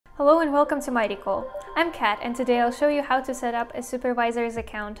Hello and welcome to MightyCall. I'm Kat, and today I'll show you how to set up a supervisor's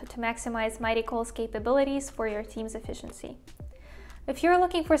account to maximize MightyCall's capabilities for your team's efficiency. If you're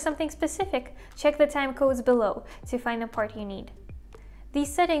looking for something specific, check the time codes below to find the part you need.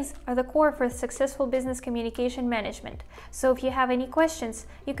 These settings are the core for successful business communication management, so if you have any questions,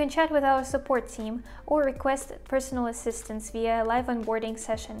 you can chat with our support team or request personal assistance via a live onboarding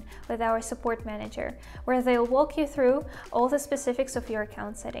session with our support manager, where they'll walk you through all the specifics of your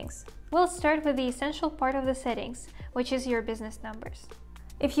account settings. We'll start with the essential part of the settings, which is your business numbers.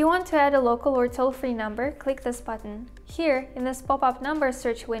 If you want to add a local or toll-free number, click this button. Here, in this pop-up number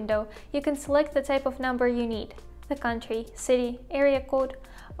search window, you can select the type of number you need. The country, city, area code,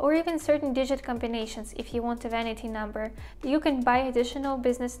 or even certain digit combinations if you want a vanity number. You can buy additional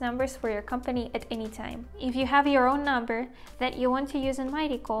business numbers for your company at any time. If you have your own number that you want to use in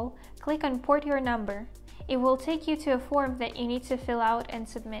MightyCall, click on Port Your Number. It will take you to a form that you need to fill out and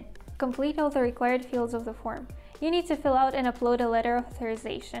submit. Complete all the required fields of the form. You need to fill out and upload a letter of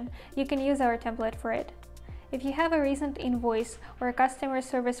authorization. You can use our template for it. If you have a recent invoice or a customer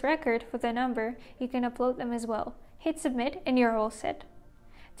service record for the number, you can upload them as well. Hit submit and you're all set.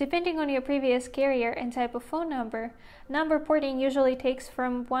 Depending on your previous carrier and type of phone number, number porting usually takes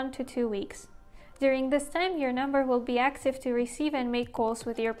from 1 to 2 weeks. During this time, your number will be active to receive and make calls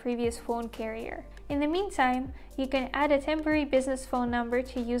with your previous phone carrier. In the meantime, you can add a temporary business phone number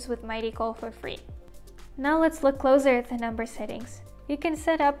to use with MightyCall for free. Now let's look closer at the number settings. You can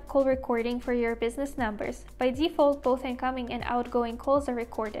set up call recording for your business numbers. By default, both incoming and outgoing calls are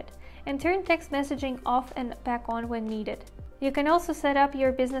recorded, and turn text messaging off and back on when needed. You can also set up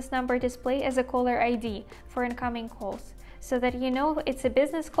your business number display as a caller ID for incoming calls, so that you know it's a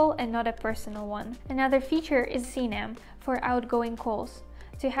business call and not a personal one. Another feature is CNAM for outgoing calls,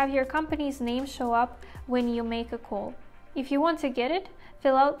 to have your company's name show up when you make a call. If you want to get it,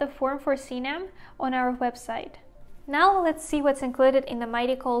 fill out the form for CNAM on our website. Now let's see what's included in the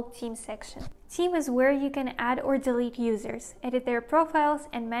MightyCall Team section. Team is where you can add or delete users, edit their profiles,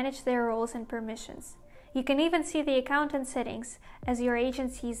 and manage their roles and permissions. You can even see the account and settings as your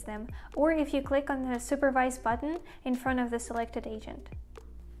agent sees them, or if you click on the Supervise button in front of the selected agent.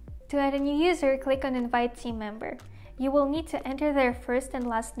 To add a new user, click on Invite Team Member. You will need to enter their first and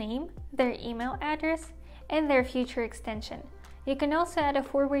last name, their email address, and their future extension. You can also add a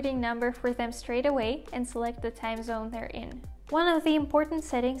forwarding number for them straight away and select the time zone they're in. One of the important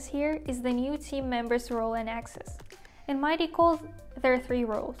settings here is the new team member's role and access. In MightyCall, there are 3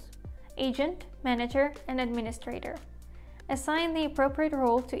 roles: agent, manager, and administrator. Assign the appropriate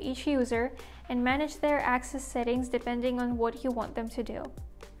role to each user and manage their access settings depending on what you want them to do.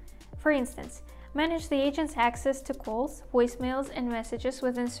 For instance, manage the agent's access to calls, voicemails, and messages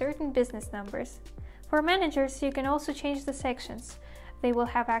within certain business numbers. For managers, you can also change the sections they will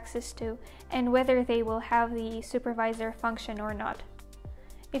have access to and whether they will have the supervisor function or not.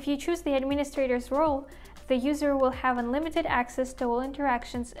 If you choose the administrator's role, the user will have unlimited access to all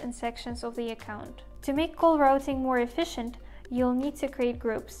interactions and sections of the account. To make call routing more efficient, you'll need to create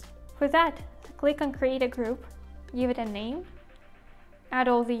groups. For that, click on Create a Group, give it a name, add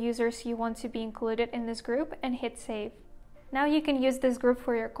all the users you want to be included in this group, and hit Save. Now you can use this group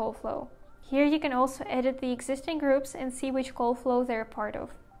for your call flow. Here you can also edit the existing groups and see which call flow they're part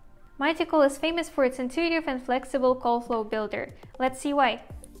of. MightyCall is famous for its intuitive and flexible call flow builder. Let's see why.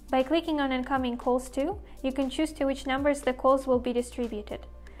 By clicking on Incoming Calls To, you can choose to which numbers the calls will be distributed.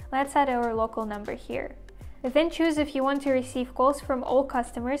 Let's add our local number here. Then choose if you want to receive calls from all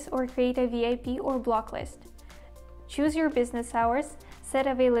customers or create a VIP or block list. Choose your business hours, set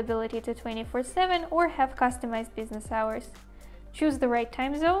availability to 24/7 or have customized business hours. Choose the right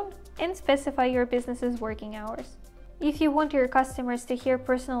time zone and specify your business's working hours. If you want your customers to hear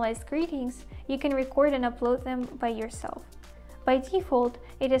personalized greetings, you can record and upload them by yourself. By default,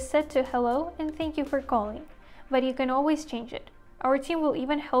 it is set to hello and thank you for calling, but you can always change it. Our team will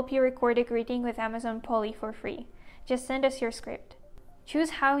even help you record a greeting with Amazon Polly for free. Just send us your script.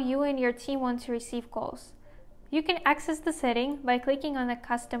 Choose how you and your team want to receive calls. You can access the setting by clicking on the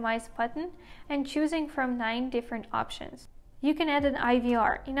Customize button and choosing from 9 different options. You can add an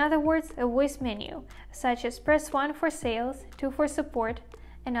IVR, in other words, a voice menu, such as press 1 for sales, 2 for support,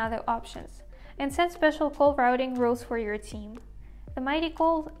 and other options, and set special call routing rules for your team. The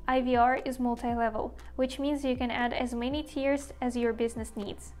MightyCall IVR is multi-level, which means you can add as many tiers as your business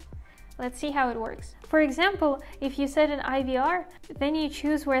needs. Let's see how it works. For example, if you set an IVR, then you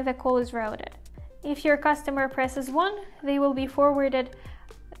choose where the call is routed. If your customer presses 1, they will be forwarded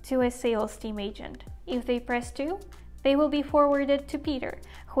to a sales team agent. If they press 2, they will be forwarded to Peter,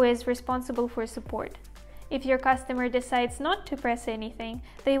 who is responsible for support. If your customer decides not to press anything,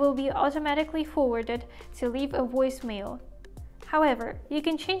 they will be automatically forwarded to leave a voicemail. However, you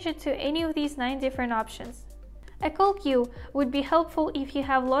can change it to any of these 9 different options. A call queue would be helpful if you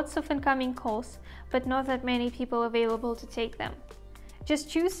have lots of incoming calls, but not that many people available to take them. Just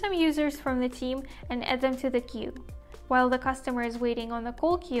choose some users from the team and add them to the queue. While the customer is waiting on the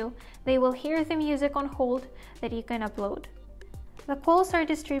call queue, they will hear the music on hold that you can upload. The calls are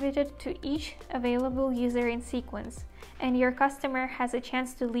distributed to each available user in sequence, and your customer has a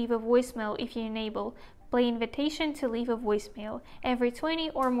chance to leave a voicemail if you enable Play Invitation to leave a voicemail every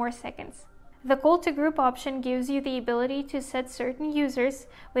 20 or more seconds. The Call to Group option gives you the ability to set certain users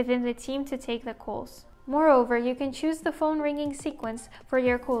within the team to take the calls. Moreover, you can choose the phone ringing sequence for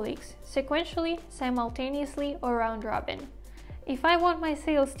your colleagues, sequentially, simultaneously, or round robin. If I want my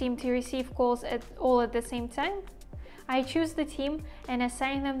sales team to receive calls all at the same time, I choose the team and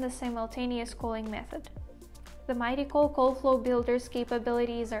assign them the simultaneous calling method. The MightyCall call flow builder's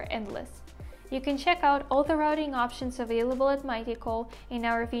capabilities are endless. You can check out all the routing options available at MightyCall in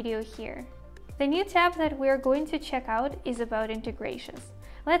our video here. The new tab that we're going to check out is about integrations.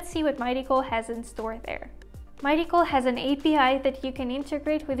 Let's see what MightyCall has in store there. MightyCall has an API that you can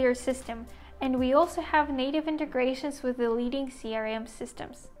integrate with your system, and we also have native integrations with the leading CRM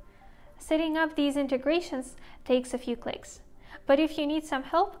systems. Setting up these integrations takes a few clicks, but if you need some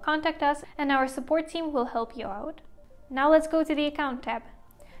help, contact us and our support team will help you out. Now let's go to the Account tab.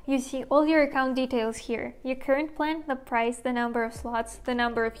 You see all your account details here: your current plan, the price, the number of slots, the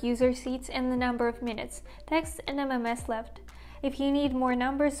number of user seats, and the number of minutes, text, and MMS left. If you need more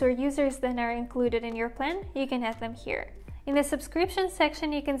numbers or users than are included in your plan, you can add them here. In the subscription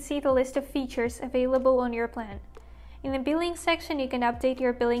section, you can see the list of features available on your plan. In the billing section, you can update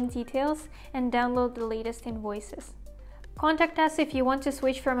your billing details and download the latest invoices. Contact us if you want to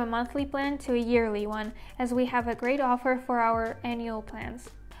switch from a monthly plan to a yearly one, as we have a great offer for our annual plans.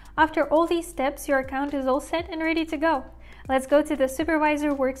 After all these steps, your account is all set and ready to go. Let's go to the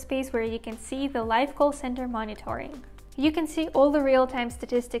Supervisor workspace where you can see the live call center monitoring. You can see all the real-time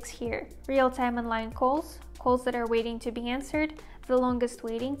statistics here: real-time online calls, calls that are waiting to be answered, the longest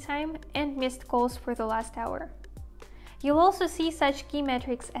waiting time, and missed calls for the last hour. You'll also see such key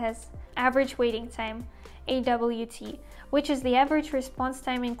metrics as average waiting time, AWT, which is the average response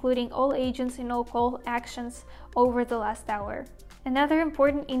time including all agents and all call actions over the last hour. Another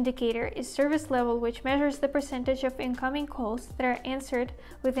important indicator is service level, which measures the percentage of incoming calls that are answered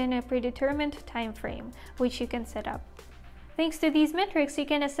within a predetermined time frame, which you can set up. Thanks to these metrics, you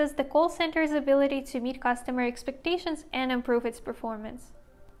can assess the call center's ability to meet customer expectations and improve its performance.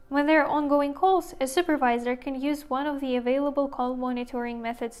 When there are ongoing calls, a supervisor can use one of the available call monitoring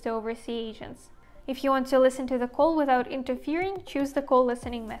methods to oversee agents. If you want to listen to the call without interfering, choose the call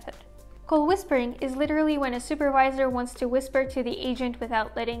listening method. Call whispering is literally when a supervisor wants to whisper to the agent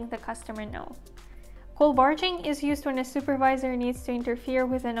without letting the customer know. Call barging is used when a supervisor needs to interfere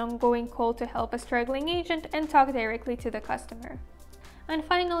with an ongoing call to help a struggling agent and talk directly to the customer. And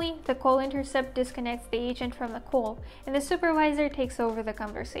finally, the call intercept disconnects the agent from the call, and the supervisor takes over the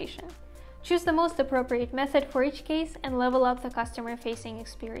conversation. Choose the most appropriate method for each case and level up the customer-facing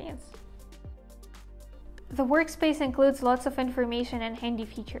experience. The workspace includes lots of information and handy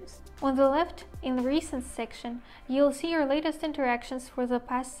features. On the left, in the Recent section, you'll see your latest interactions for the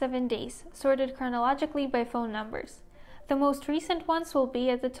past 7 days, sorted chronologically by phone numbers. The most recent ones will be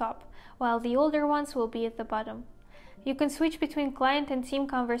at the top, while the older ones will be at the bottom. You can switch between client and team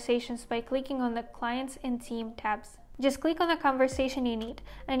conversations by clicking on the Clients and Team tabs. Just click on the conversation you need,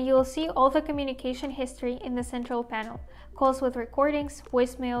 and you'll see all the communication history in the central panel: calls with recordings,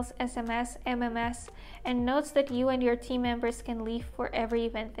 voicemails, SMS, MMS, and notes that you and your team members can leave for every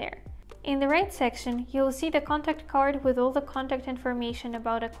event there. In the right section, you'll see the contact card with all the contact information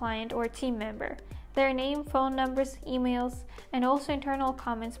about a client or team member: their name, phone numbers, emails, and also internal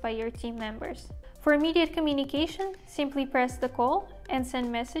comments by your team members. For immediate communication, simply press the call and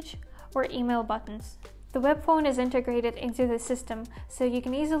send message or email buttons. The Webphone is integrated into the system, so you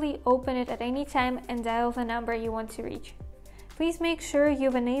can easily open it at any time and dial the number you want to reach. Please make sure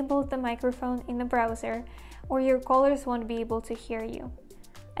you've enabled the microphone in the browser, or your callers won't be able to hear you.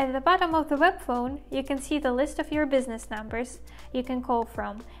 At the bottom of the Webphone, you can see the list of your business numbers you can call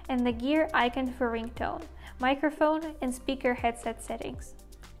from, and the gear icon for ringtone, microphone, and speaker headset settings.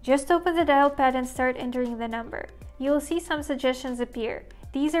 Just open the dial pad and start entering the number. You will see some suggestions appear.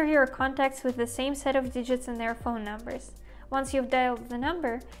 These are your contacts with the same set of digits and their phone numbers. Once you've dialed the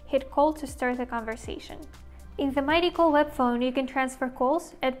number, hit call to start the conversation. In the MightyCall Webphone, you can transfer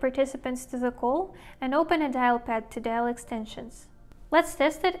calls, add participants to the call, and open a dial pad to dial extensions. Let's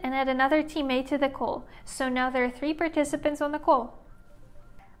test it and add another teammate to the call. So now there are 3 participants on the call.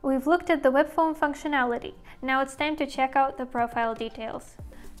 We've looked at the Webphone functionality. Now it's time to check out the profile details.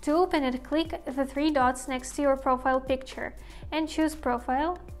 To open it, click the 3 dots next to your profile picture and choose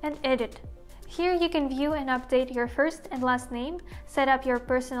Profile and Edit. Here you can view and update your first and last name, set up your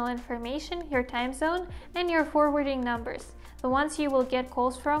personal information, your time zone, and your forwarding numbers, the ones you will get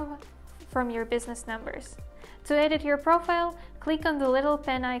calls from your business numbers. To edit your profile, click on the little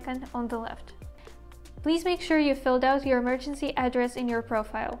pen icon on the left. Please make sure you filled out your emergency address in your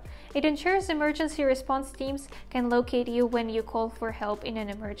profile. It ensures emergency response teams can locate you when you call for help in an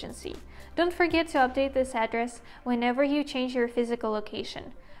emergency. Don't forget to update this address whenever you change your physical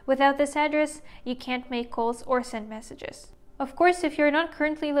location. Without this address, you can't make calls or send messages. Of course, if you're not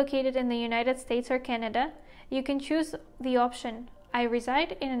currently located in the United States or Canada, you can choose the option, I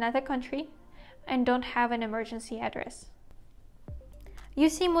reside in another country and don't have an emergency address. You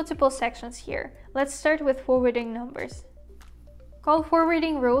see multiple sections here. Let's start with forwarding numbers. Call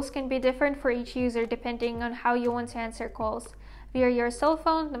forwarding rules can be different for each user depending on how you want to answer calls. Via your cell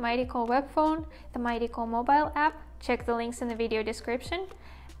phone, the MightyCall web phone, the MightyCall mobile app, check the links in the video description,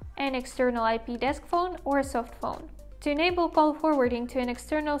 an external IP desk phone or a soft phone. To enable call forwarding to an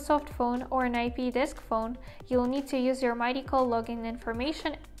external soft phone or an IP desk phone, you'll need to use your MightyCall login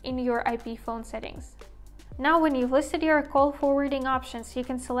information in your IP phone settings. Now when you've listed your call forwarding options, you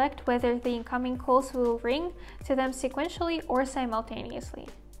can select whether the incoming calls will ring to them sequentially or simultaneously.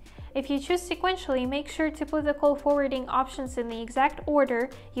 If you choose sequentially, make sure to put the call forwarding options in the exact order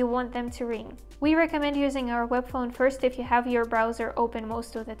you want them to ring. We recommend using our web phone first if you have your browser open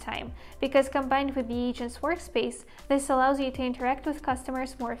most of the time, because combined with the agent's workspace, this allows you to interact with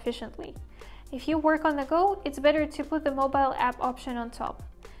customers more efficiently. If you work on the go, it's better to put the mobile app option on top.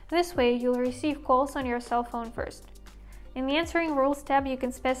 This way, you'll receive calls on your cell phone first. In the Answering Rules tab, you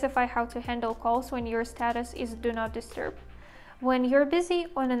can specify how to handle calls when your status is Do Not Disturb, when you're busy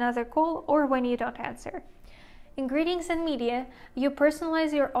on another call, or when you don't answer. In Greetings and Media, you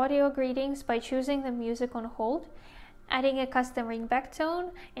personalize your audio greetings by choosing the music on hold, adding a custom ringback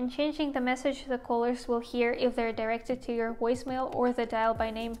tone, and changing the message the callers will hear if they're directed to your voicemail or the dial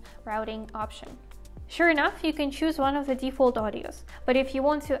by name routing option. Sure enough, you can choose one of the default audios, but if you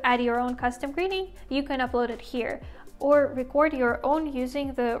want to add your own custom greeting, you can upload it here, or record your own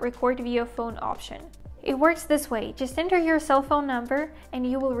using the Record Via Phone option. It works this way: just enter your cell phone number and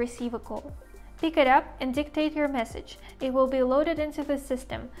you will receive a call. Pick it up and dictate your message. It will be loaded into the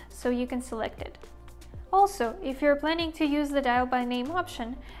system, so you can select it. Also, if you're planning to use the dial by name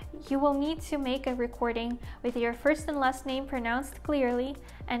option, you will need to make a recording with your first and last name pronounced clearly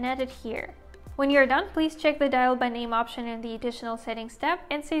and add it here. When you're done, please check the dial by name option in the Additional Settings tab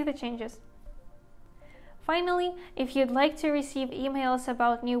and save the changes. Finally, if you'd like to receive emails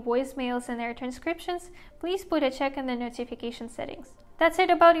about new voicemails and their transcriptions, please put a check in the notification settings. That's it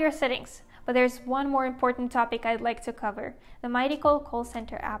about your settings, but there's one more important topic I'd like to cover: the MightyCall Call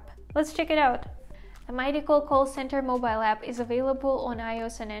Center app. Let's check it out. The MightyCall Call Center mobile app is available on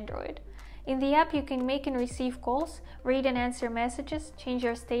iOS and Android. In the app, you can make and receive calls, read and answer messages, change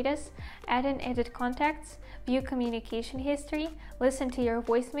your status, add and edit contacts, view communication history, listen to your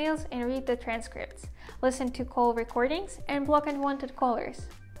voicemails and read the transcripts, listen to call recordings, and block unwanted callers.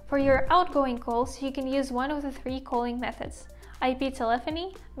 For your outgoing calls, you can use one of the 3 calling methods: IP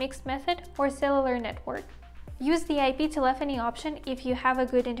telephony, mixed method, or cellular network. Use the IP telephony option if you have a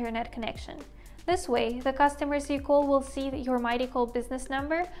good internet connection. This way, the customers you call will see your MightyCall business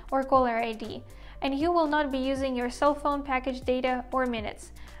number or caller ID, and you will not be using your cell phone package data or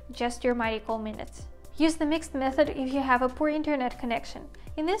minutes, just your MightyCall minutes. Use the mixed method if you have a poor internet connection.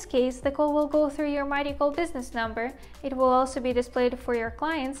 In this case, the call will go through your MightyCall business number. It will also be displayed for your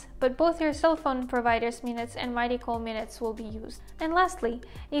clients, but both your cell phone provider's minutes and MightyCall minutes will be used. And lastly,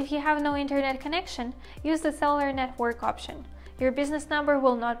 if you have no internet connection, use the cellular network option. Your business number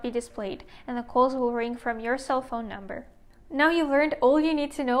will not be displayed, and the calls will ring from your cell phone number. Now you've learned all you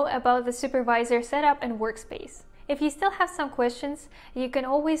need to know about the Supervisor setup and workspace. If you still have some questions, you can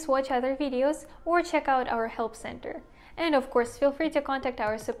always watch other videos or check out our help center. And of course, feel free to contact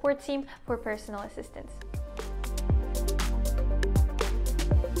our support team for personal assistance.